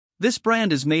This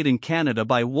brand is made in Canada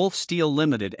by Wolf Steel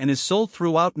Limited and is sold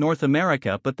throughout North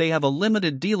America, but they have a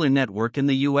limited dealer network in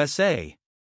the USA.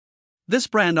 This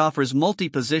brand offers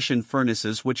multi-position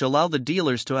furnaces which allow the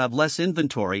dealers to have less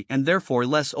inventory and therefore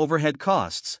less overhead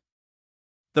costs.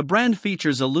 The brand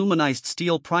features aluminized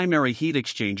steel primary heat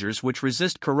exchangers which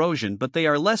resist corrosion, but they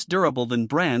are less durable than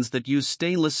brands that use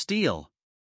stainless steel.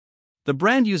 The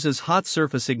brand uses hot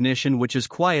surface ignition, which is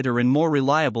quieter and more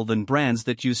reliable than brands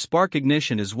that use spark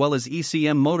ignition, as well as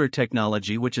ECM motor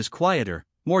technology, which is quieter,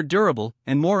 more durable,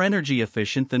 and more energy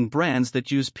efficient than brands that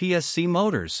use PSC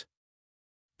motors.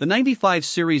 The 95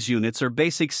 series units are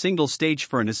basic single-stage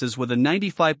furnaces with a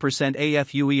 95%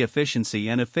 AFUE efficiency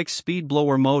and a fixed-speed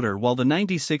blower motor, while the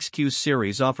 96Q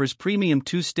Series offers premium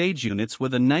two-stage units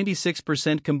with a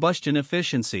 96% combustion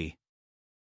efficiency.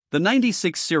 The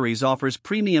 96 Series offers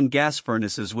premium gas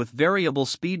furnaces with variable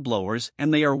speed blowers,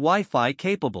 and they are Wi-Fi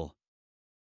capable.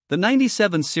 The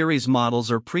 97 Series models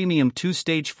are premium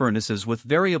two-stage furnaces with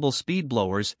variable speed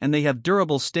blowers, and they have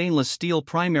durable stainless steel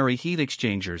primary heat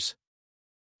exchangers.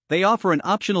 They offer an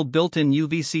optional built-in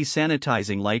UVC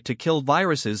sanitizing light to kill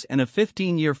viruses and a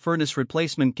 15-year furnace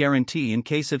replacement guarantee in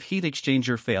case of heat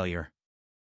exchanger failure.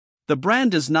 The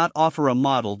brand does not offer a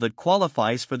model that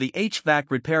qualifies for the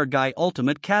HvacRepairGuy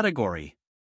Ultimate category.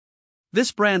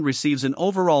 This brand receives an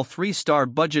overall 3-star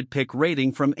budget pick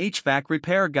rating from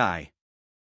HvacRepairGuy.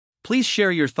 Please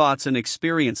share your thoughts and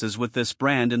experiences with this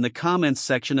brand in the comments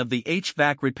section of the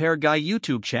HvacRepairGuy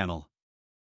YouTube channel.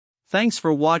 Thanks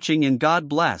for watching and God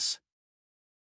bless.